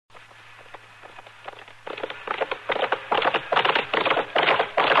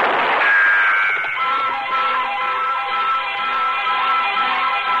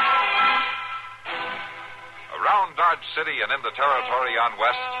city and in the territory on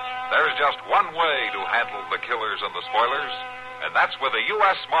West, there's just one way to handle the killers and the spoilers, and that's with a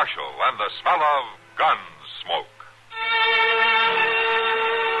U.S. Marshal and the smell of Gunsmoke.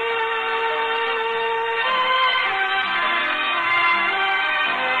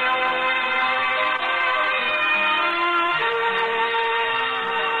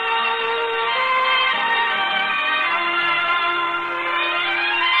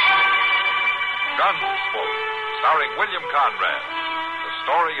 Gunsmoke, starring William Conrad, the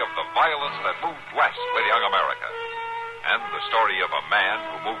story of the violence that moved west with young America, and the story of a man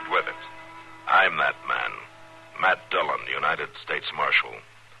who moved with it. I'm that man, Matt Dillon, United States Marshal.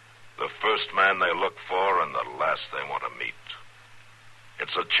 The first man they look for and the last they want to meet.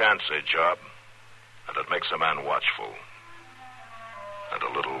 It's a chancy job, and it makes a man watchful and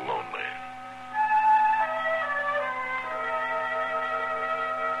a little lonely.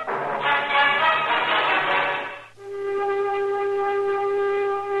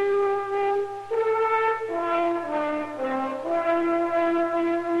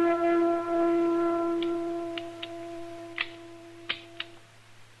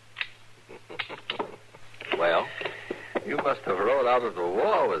 Well, you must have rode out of the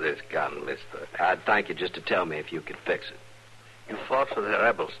war with this gun, mister. I'd thank you just to tell me if you could fix it. You fought for the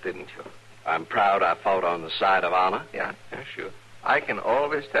rebels, didn't you? I'm proud I fought on the side of honor. Yeah, sure. I can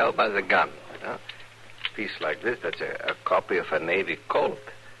always tell by the gun. A piece like this, that's a copy of a Navy Colt.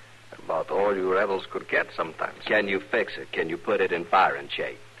 About all you rebels could get sometimes. Can you fix it? Can you put it in firing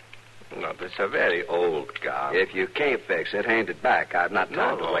shape? No, it's a very old gun. If you can't fix it, hand it back. I've not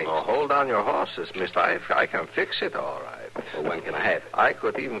time to wait. No, hold on your horses, mister. I can fix it all right. Well, when can I have it? I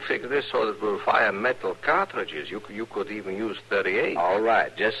could even fix this so that it will fire metal cartridges. You could even use 38. All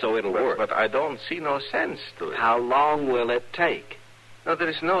right, just so it'll work. But I don't see no sense to it. How long will it take? No, there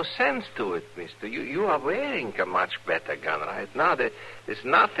is no sense to it, mister. You are wearing a much better gun right now. There's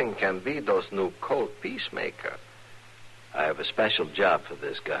nothing can beat those new Colt Peacemaker. I have a special job for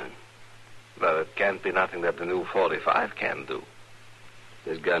this gun. Well, it can't be nothing that the new 45 can do.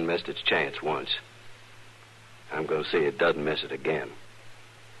 This gun missed its chance once. I'm going to see it doesn't miss it again.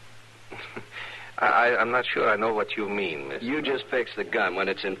 I'm not sure I know what you mean, mister. You just fix the gun. When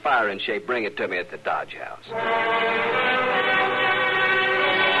it's in firing shape, bring it to me at the Dodge House.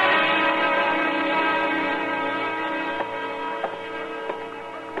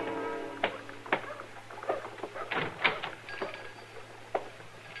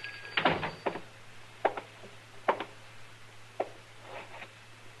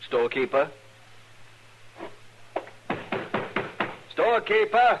 Storekeeper?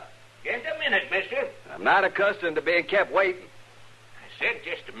 Storekeeper? Just a minute, mister. I'm not accustomed to being kept waiting. I said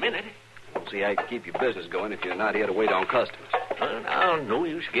just a minute. We'll see how you can keep your business going if you're not here to wait on customers. Well, now, no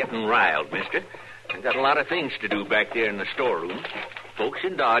use getting riled, mister. I've got a lot of things to do back there in the storeroom. Folks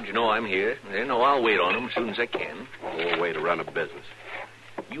in Dodge know I'm here. They know I'll wait on them as soon as I can. No way to run a business.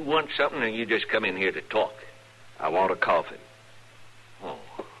 You want something, or you just come in here to talk? I want a coffin. Oh,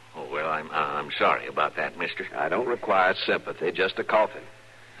 well, I'm sorry about that, mister. I don't require sympathy, just a coffin.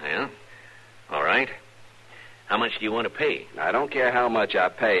 Well, all right. How much do you want to pay? I don't care how much I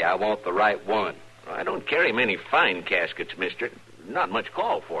pay. I want the right one. Well, I don't carry many fine caskets, mister. Not much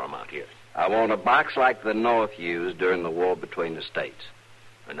call for 'em out here. I want a box like the North used during the war between the states.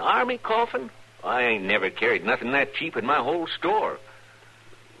 An army coffin? I ain't never carried nothing that cheap in my whole store.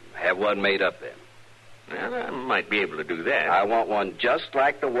 Have one made up then. Well, I might be able to do that. I want one just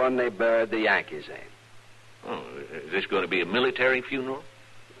like the one they buried the Yankees in. Oh, is this going to be a military funeral?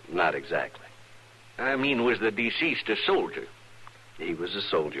 Not exactly. I mean, was the deceased a soldier? He was a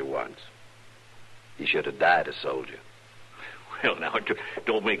soldier once. He should have died a soldier. Well, now, it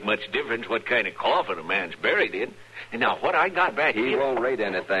don't make much difference what kind of coffin a man's buried in. And now, what I got back He here... won't rate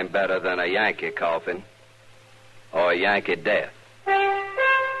anything better than a Yankee coffin or a Yankee death.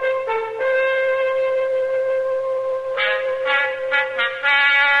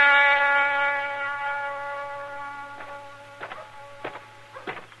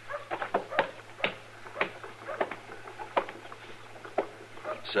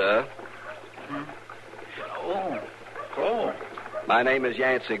 Sir? Oh. My name is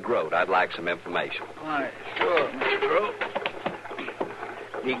Yancey Groat. I'd like some information. Why, sure, Mr. Groat.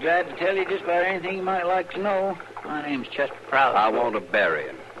 Be glad to tell you just about anything you might like to know. My name's Chester Prowse. I want to bury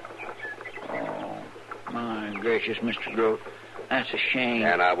him. Oh, my gracious, Mr. Groat. That's a shame.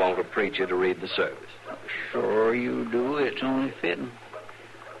 And I want a preacher to read the service. Sure you do. It's only fitting.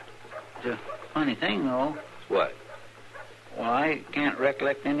 It's a funny thing, though. What? Well, I can't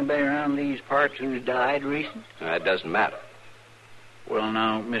recollect anybody around these parts who's died recent. It doesn't matter. Well,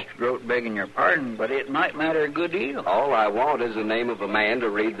 now, Mr. Groat, begging your pardon, but it might matter a good deal. All I want is the name of a man to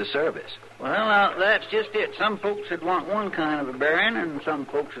read the service. Well, now, that's just it. Some folks would want one kind of a burying, and some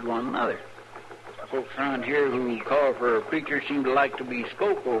folks would want another. Folks around here who call for a preacher seem to like to be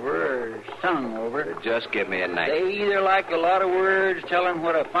spoke over or sung over. Just give me a name. They either like a lot of words telling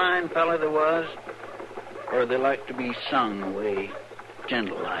what a fine fella there was, or they like to be sung away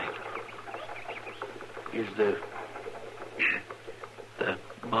gentle-like. Is the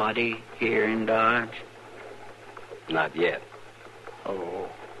body here in Dodge? Not yet. Oh,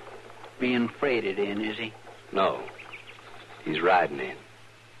 being freighted in, is he? No. He's riding in.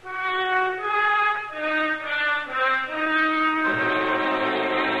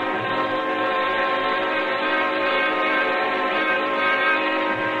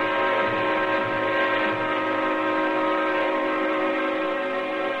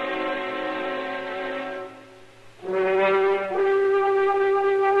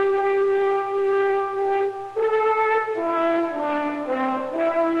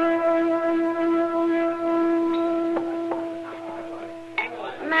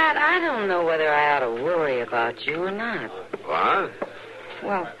 You or not. What?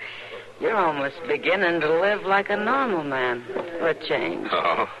 Well, you're almost beginning to live like a normal man for a change.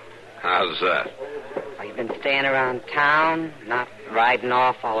 Oh, how's that? Well, you've been staying around town, not riding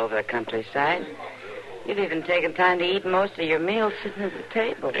off all over the countryside. You've even taken time to eat most of your meals sitting at the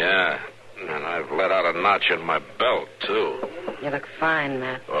table. Yeah, and I've let out a notch in my belt, too. You look fine,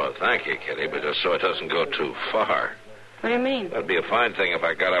 Matt. Oh, thank you, Kitty, but just so it doesn't go too far. What do you mean? That'd be a fine thing if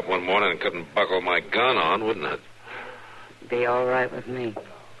I got up one morning and couldn't buckle my gun on, wouldn't it? Be all right with me.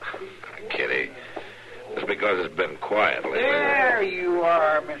 Kitty, it's because it's been quiet lately. There you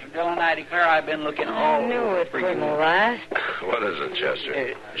are, Mr. Dillon. I declare I've been looking all I knew over it for you. wouldn't last. What is it,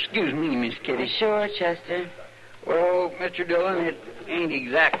 Chester? Excuse me, Miss Kitty. Sure, Chester. Well, Mr. Dillon, it ain't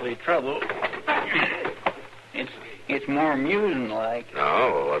exactly trouble. It's more amusing like.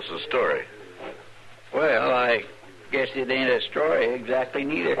 No, what's the story? Well, I guess it ain't a story exactly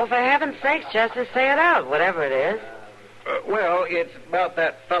neither. Well, for heaven's sakes, Chester, say it out, whatever it is. Well, it's about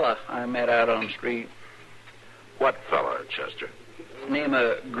that fella I met out on the street. What fella, Chester? Name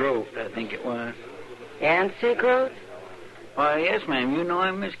of Groat, I think it was. Yancey Groat? Why, yes, ma'am. You know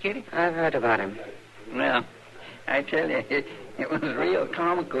him, Miss Kitty? I've heard about him. Well, I tell you, it was real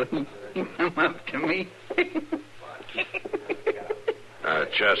comical. He come up to me.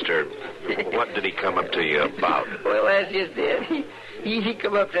 Chester, what did he come up to you about? Well, that's just it. He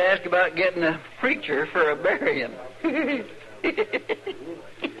come up to ask about getting a preacher for a burying.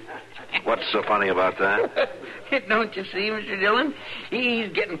 What's so funny about that? Don't you see, Mr. Dillon? He's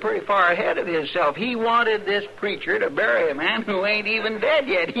getting pretty far ahead of himself. He wanted this preacher to bury a man who ain't even dead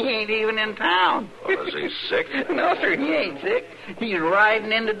yet. He ain't even in town. Well, is he sick? No, sir, he ain't sick. He's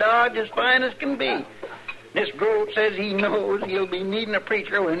riding into Dodge as fine as can be. This Groat says he knows he'll be needing a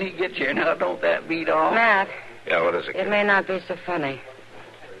preacher when he gets here. Now, don't that beat all? Matt. Yeah, what is it? It may not be so funny.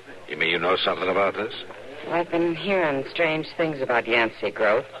 You mean you know something about this? Well, I've been hearing strange things about Yancey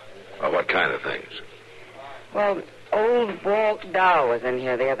Groat. Well, what kind of things? Well, old Walt Dow was in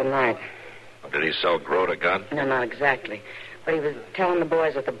here the other night. Did he sell Groat a gun? No, not exactly. But he was telling the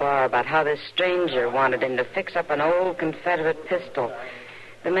boys at the bar about how this stranger wanted him to fix up an old Confederate pistol.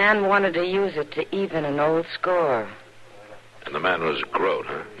 The man wanted to use it to even an old score. And the man was Groat,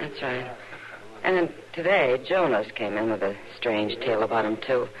 huh? That's right. And then today, Jonas came in with a strange tale about him,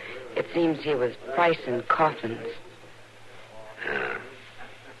 too. It seems he was pricing coffins. Yeah.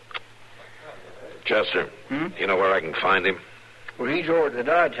 Chester, you know where I can find him? Well, he's over at the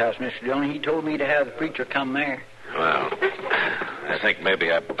Dodge House, Mr. Dillon. He told me to have the preacher come there. Well, I think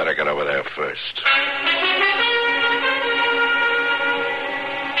maybe I better get over there first.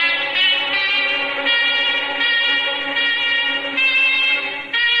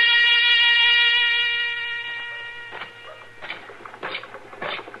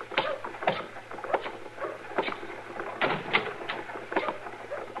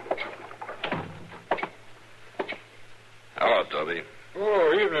 Hello, Toby.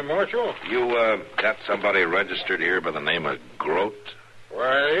 Oh, evening, Marshal. You, got somebody registered here by the name of Groat?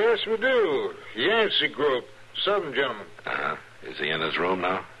 Why, yes, we do. Yancey Groat, Southern gentleman. Uh-huh. Is he in his room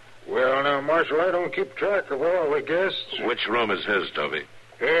now? Well, now, Marshal, I don't keep track of all the guests. Which room is his, Toby?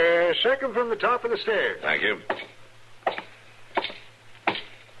 Second from the top of the stairs. Thank you.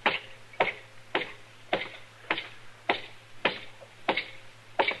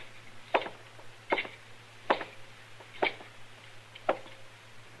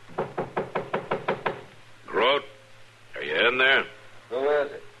 Groat, are you in there? Who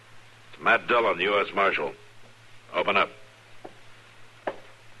is it? It's Matt Dillon, U.S. Marshal. Open up.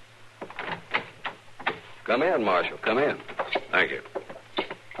 Come in, Marshal. Come in. Thank you.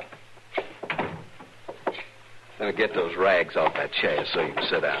 Let me get those rags off that chair so you can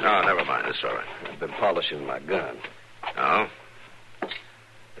sit down. No, never mind. It's all right. I've been polishing my gun. Oh?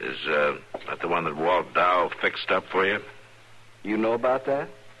 Is that the one that Walt Dow fixed up for you? You know about that?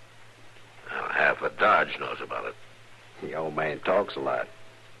 Well, half of Dodge knows about it. The old man talks a lot.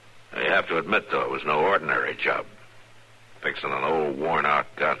 You have to admit, though, it was no ordinary job. Fixing an old, worn-out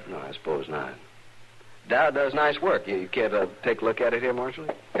gun. No, I suppose not. Dow does nice work. You care to take a look at it here, Marshal?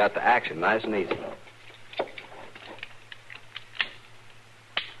 Got the action, nice and easy.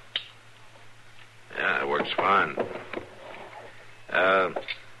 Yeah, it works fine.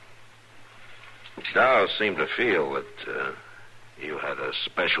 Dow seemed to feel that you had a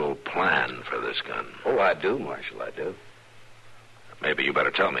special plan for this gun. Oh, I do, Marshal, I do. Maybe you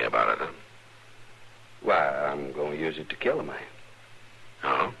better tell me about it, huh? Why, I'm going to use it to kill a man.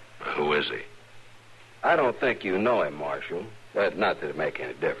 Oh? Who is he? I don't think you know him, Marshal. But not that it make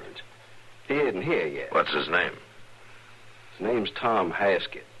any difference. He isn't here yet. What's his name? His name's Tom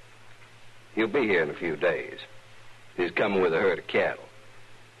Haskett. He'll be here in a few days. He's coming with a herd of cattle.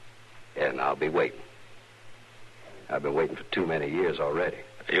 And I'll be waiting. I've been waiting for too many years already.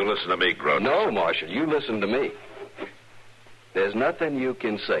 You listen to me, Groat. No, Marshal, you listen to me. There's nothing you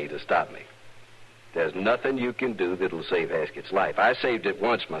can say to stop me. There's nothing you can do that'll save Haskett's life. I saved it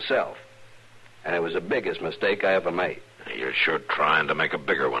once myself. And it was the biggest mistake I ever made. You're sure trying to make a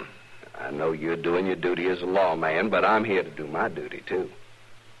bigger one. I know you're doing your duty as a lawman, but I'm here to do my duty, too.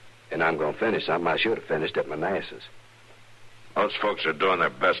 And I'm going to finish something I should have finished at Manassas. Most folks are doing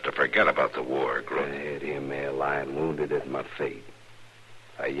their best to forget about the war, I Groat. had him there lying wounded at my feet.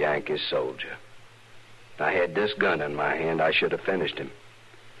 A Yankee soldier. If I had this gun in my hand, I should have finished him.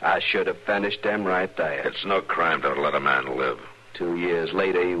 I should have finished him right there. It's no crime to let a man live. 2 years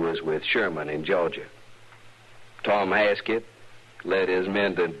later, he was with Sherman in Georgia. Tom Haskett led his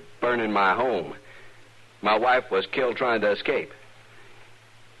men to burning my home. My wife was killed trying to escape.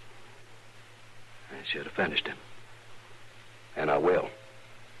 I should have finished him. And I will.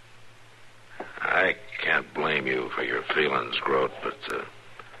 I can't blame you for your feelings, Groat, but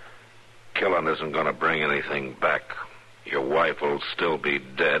killing isn't going to bring anything back. Your wife will still be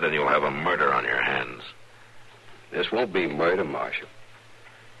dead, and you'll have a murder on your hands. This won't be murder, Marshal.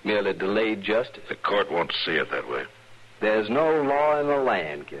 Merely delayed justice. The court won't see it that way. There's no law in the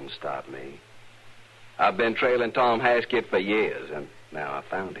land can stop me. I've been trailing Tom Haskett for years, and now I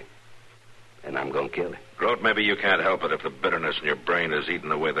found him. And I'm going to kill him. Groat, maybe you can't help it if the bitterness in your brain is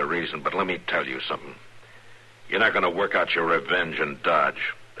eating away the reason, but let me tell you something. You're not going to work out your revenge in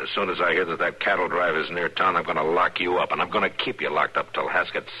Dodge. As soon as I hear that cattle drive is near town, I'm going to lock you up, and I'm going to keep you locked up till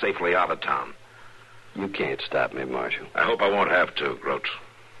Haskett's safely out of town. You can't stop me, Marshal. I hope I won't have to, Groat.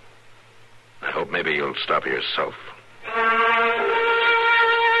 I hope maybe you'll stop yourself.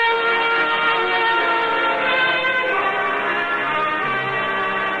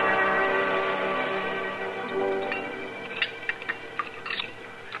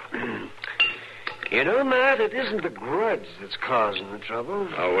 You know, Matt, it isn't the grudge that's causing the trouble.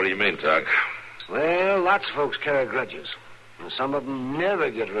 Oh, what do you mean, Doc? Well, lots of folks carry grudges. And some of them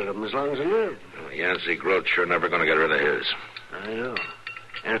never get rid of them as long as they live. Well, Yancey Groat's sure never going to get rid of his. I know.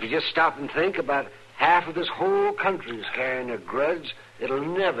 And if you just stop and think, about half of this whole country is carrying a grudge it'll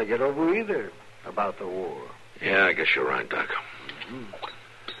never get over either about the war. Yeah, I guess you're right, Doc. Mm-hmm.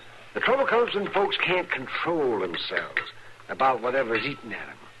 The trouble comes when folks can't control themselves about whatever's eating at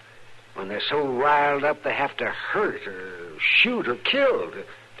them. When they're so riled up they have to hurt or shoot or kill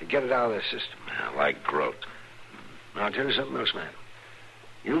to get it out of their system. Yeah, like Groat. Now, I'll tell you something else, man.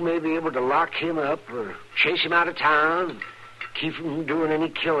 You may be able to lock him up or chase him out of town and keep him from doing any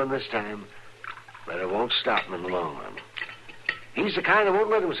killing this time, but it won't stop him in the long run. He's the kind that won't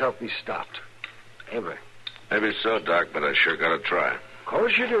let himself be stopped. Ever. Maybe so, Doc, but I sure got to try. Of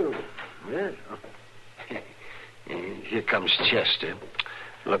course you do. Yeah. Here comes Chester.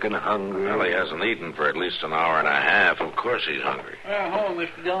 Looking hungry. Well, he hasn't eaten for at least an hour and a half. Of course he's hungry. Hello,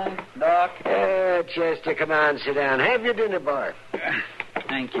 Mr. Dillon. Doc. Chester, come on, sit down. Have your dinner, boy.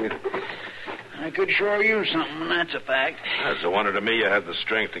 Thank you. I could sure use something, and that's a fact. It's a wonder to me you had the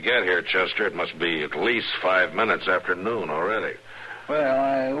strength to get here, Chester. It must be at least 5 minutes after noon already. Well,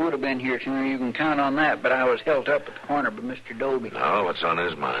 I would have been here sooner. You can count on that, but I was held up at the corner by Mr. Dobie. No, what's on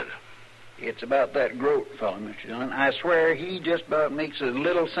his mind? It's about that Groat fellow, Mr. Dillon. I swear he just about makes as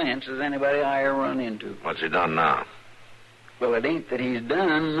little sense as anybody I ever run into. What's he done now? Well, it ain't that he's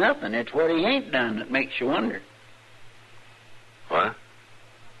done nothing. It's what he ain't done that makes you wonder. What?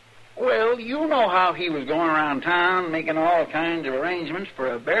 Well, you know how he was going around town making all kinds of arrangements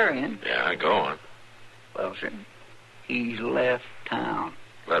for a burying. Yeah, go on. Well, sir, he's left town.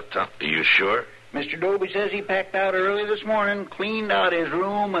 Left town? Are you sure? Mr. Doby says he packed out early this morning, cleaned out his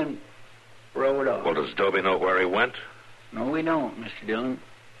room, and rode off. Well, does Doby know where he went? No, we don't, Mr. Dillon.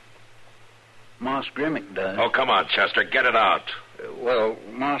 Moss Grimmick does. Oh, come on, Chester. Get it out. Well,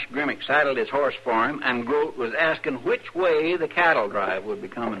 Moss Grimmick saddled his horse for him, and Groat was asking which way the cattle drive would be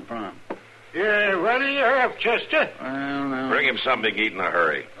coming from. Yeah, what do you have, Chester? Well, no. Bring him something to eat in a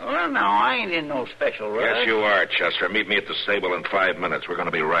hurry. Well, no, I ain't in no special rush. Yes, you are, Chester. Meet me at the stable in 5 minutes. We're going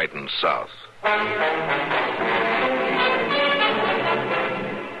to be riding south.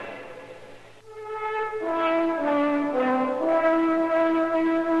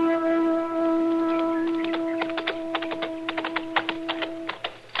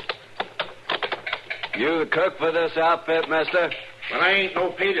 You the cook for this outfit, mister? Well, I ain't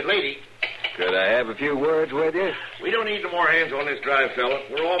no painted lady. Could I have a few words with you? We don't need no more hands on this drive, fella.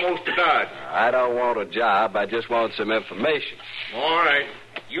 We're almost to Dodge. I don't want a job. I just want some information. All right.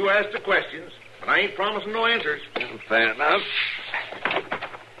 You ask the questions, but I ain't promising no answers. Fair enough.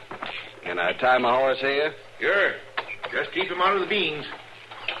 Can I tie my horse here? Sure. Just keep him out of the beans.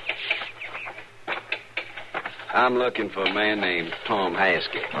 I'm looking for a man named Tom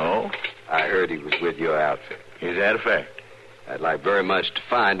Haskett. Oh? I heard he was with your outfit. Is that a fact? I'd like very much to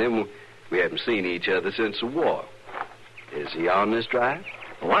find him. We haven't seen each other since the war. Is he on this drive?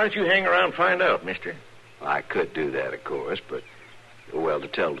 Why don't you hang around and find out, mister? Well, I could do that, of course, but, well, to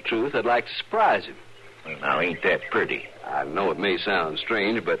tell the truth, I'd like to surprise him. Well, now, ain't that pretty? I know it may sound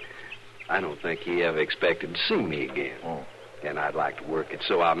strange, but I don't think he ever expected to see me again. Oh. And I'd like to work it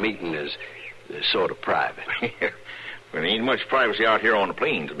so our meeting is sort of private. Well, there ain't much privacy out here on the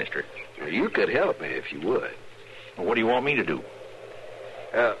plains, mister. Well, you could help me if you would. Well, what do you want me to do?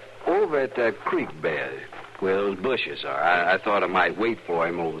 Over at that creek bed where those bushes are, I thought I might wait for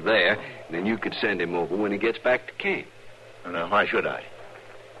him over there, and then you could send him over when he gets back to camp. Well, now, why should I?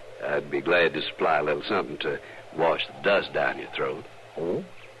 I'd be glad to supply a little something to wash the dust down your throat. Oh?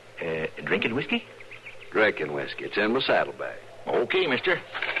 Drinking whiskey? Drinking whiskey. It's in my saddlebag. Okay, mister.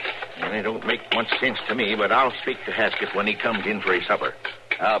 And it don't make much sense to me, but I'll speak to Haskett when he comes in for his supper.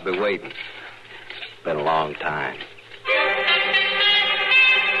 I'll be waiting. It's been a long time.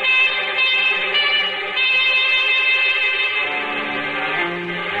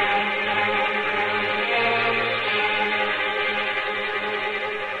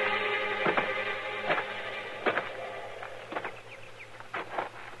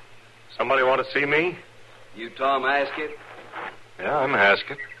 Somebody want to see me? You Tom Haskett? Yeah, I'm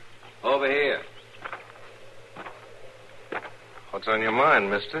Haskett. Over here. What's on your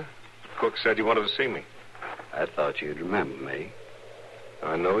mind, mister? Cook said you wanted to see me. I thought you'd remember me.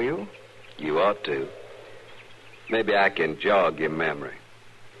 I know you? You ought to. Maybe I can jog your memory.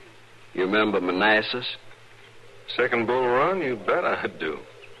 You remember Manassas? Second Bull Run? You bet I do.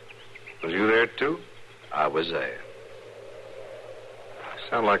 Was you there, too? I was there.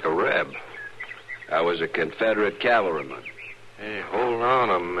 Sound like a reb. I was a Confederate cavalryman. Hey, hold on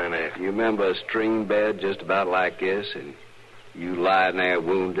a minute. You remember a stream bed just about like this, and you lying there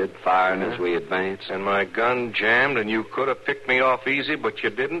wounded, firing as we advanced? And my gun jammed, and you could have picked me off easy, but you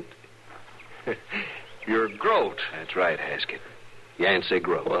didn't? You're Groat. That's right, Haskett. Yancey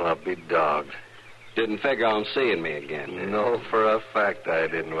Groat. Well, I'll be dogged. Didn't figure on seeing me again. No, for a fact I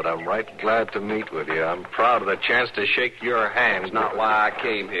didn't, but I'm right glad to meet with you. I'm proud of the chance to shake your hand. That's not why I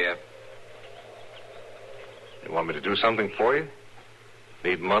came here. You want me to do something for you?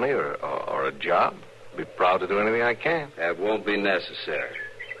 Need money or a job? Be proud to do anything I can. That won't be necessary.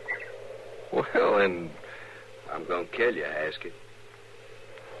 Well, then... I'm going to kill you, Haskett.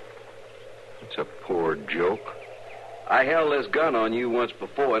 It's a poor joke. I held this gun on you once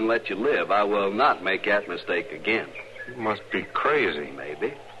before and let you live. I will not make that mistake again. You must be crazy.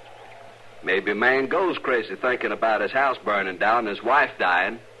 Maybe. Maybe a man goes crazy thinking about his house burning down and his wife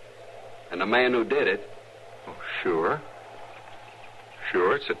dying. And the man who did it... Oh, sure.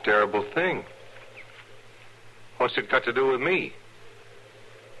 Sure, it's a terrible thing. What's it got to do with me?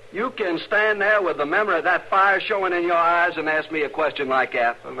 You can stand there with the memory of that fire showing in your eyes and ask me a question like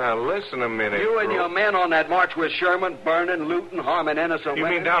that. Well, now, listen a minute. You and your men on that march with Sherman, burning, looting, harming innocent You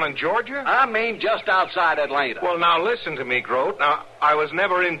women. mean down in Georgia? I mean just outside Atlanta. Well, now, listen to me, Groat. Now, I was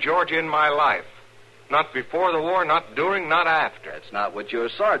never in Georgia in my life. Not before the war, not during, not after. That's not what your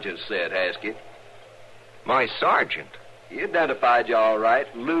sergeant said, Haskett. My sergeant? He identified you all right.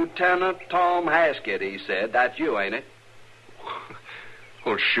 Lieutenant Tom Haskett, he said. That's you, ain't it?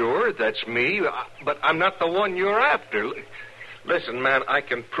 Well, sure, that's me, but I'm not the one you're after. Listen, man, I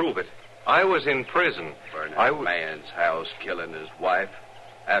can prove it. I was in prison. Burning a man's house, killing his wife.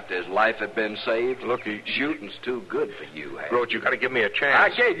 After his life had been saved? Look, shooting's too good for you, Hank. Groat, you got to give me a chance. I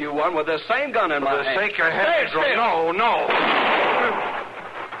gave you one with the same gun in my hand. For the sake of heaven, Groat. No.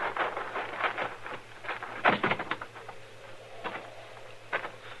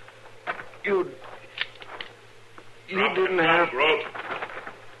 You didn't have... Groat.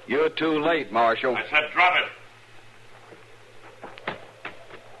 You're too late, Marshal. I said drop it.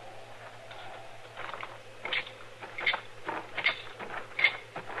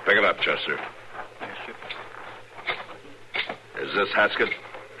 Pick it up, Chester. Is this Haskett?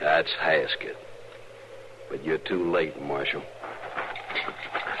 That's Haskett. But you're too late, Marshal.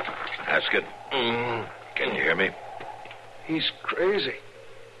 Haskett? Can you hear me? He's crazy.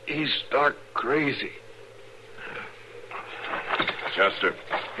 He's stark crazy. Chester.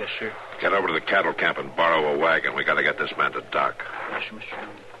 Yes, sir. Get over to the cattle camp and borrow a wagon. We got to get this man to Doc. Yes, Mr.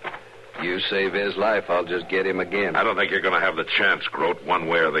 Chairman. You save his life, I'll just get him again. I don't think you're going to have the chance, Groat, one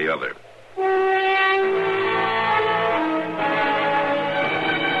way or the other.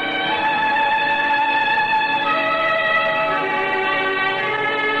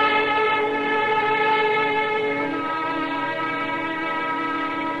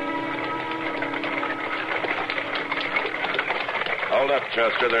 Hold up,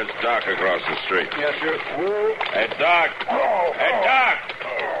 Chester. There's Doc across the street. Yes, sir. Hey, Doc. Hey, Doc.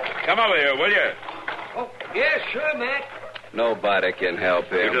 Come over here, will you? Oh, yes, sure, Matt. Nobody can help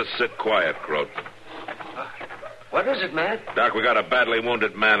him. You just sit quiet, Groat. What is it, Matt? Doc, we got a badly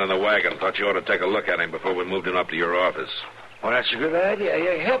wounded man in the wagon. Thought you ought to take a look at him before we moved him up to your office. Well, that's a good idea.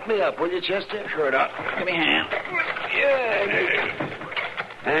 Yeah, help me up, will you, Chester? Sure, Doc. Give me a hand. Yeah.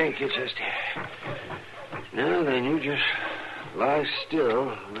 Thank you, Chester. Now then, you just lie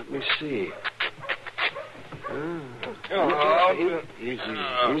still. Let me see. Easy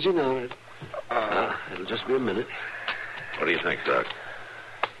now. It'll just be a minute. What do you think, Doc?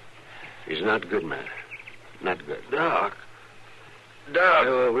 He's not good, man. Not good. Doc.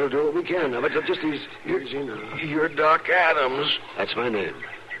 We'll do what we can now, but just easy now. You're Doc Adams. That's my name.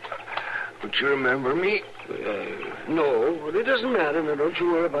 Don't you remember me? No, but it doesn't matter. Now, don't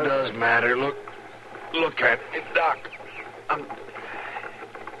you worry about It does matter. Look at me, Doc. I'm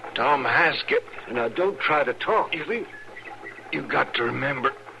Tom Haskett. Now, don't try to talk. You got to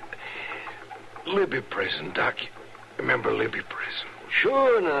remember Libby Prison, Doc. You remember Libby Prison?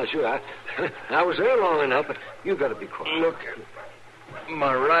 Sure. I was there long enough, but you got to be quiet. Look at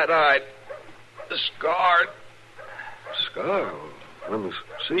my right eye. Scarred. Scar? Let me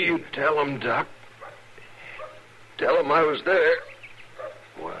see. You tell him, Doc. Tell him I was there.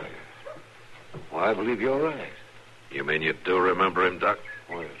 Why, I believe you're right. You mean you do remember him, Doc?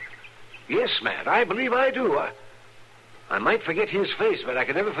 Why, yes, Matt, I believe I do. I might forget his face, but I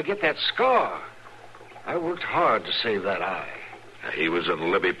can never forget that scar. I worked hard to save that eye. He was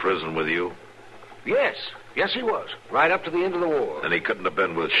in Libby Prison with you? Yes, he was. Right up to the end of the war. And he couldn't have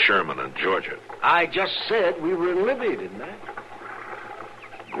been with Sherman in Georgia. I just said we were in Libby, didn't I?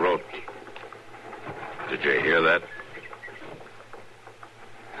 Groat. Did you hear that?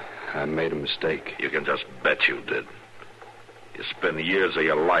 I made a mistake. You can just bet you did. You spend years of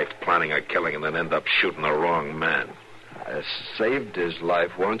your life planning a killing and then end up shooting the wrong man. I saved his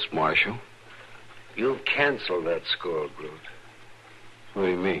life once, Marshal. You've canceled that score, Groot. What do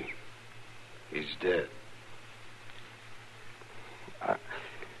you mean? He's dead.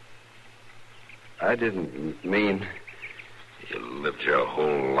 I didn't mean... You lived your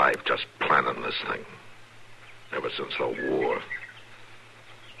whole life just planning this thing. Ever since the war.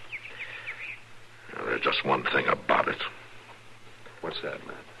 Now, there's just one thing about it. What's that,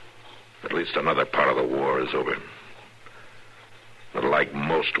 man? At least another part of the war is over. But like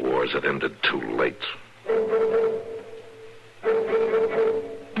most wars, it ended too late.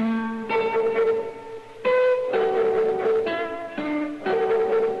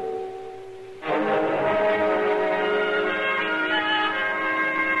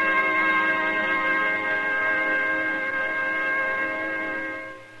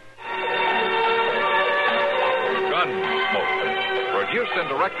 Produced and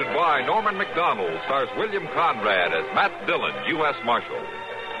directed by Norman McDonald, stars William Conrad as Matt Dillon, U.S. Marshal.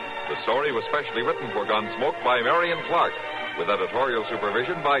 The story was specially written for Gunsmoke by Marion Clark, with editorial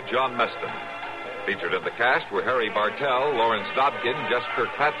supervision by John Meston. Featured in the cast were Harry Bartell, Lawrence Dobkin, Jess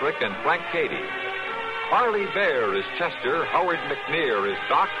Kirkpatrick, and Frank Cady. Harley Bear is Chester, Howard McNear is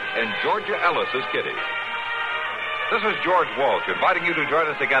Doc, and Georgia Ellis is Kitty. This is George Walsh inviting you to join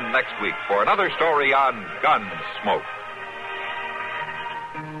us again next week for another story on Gunsmoke.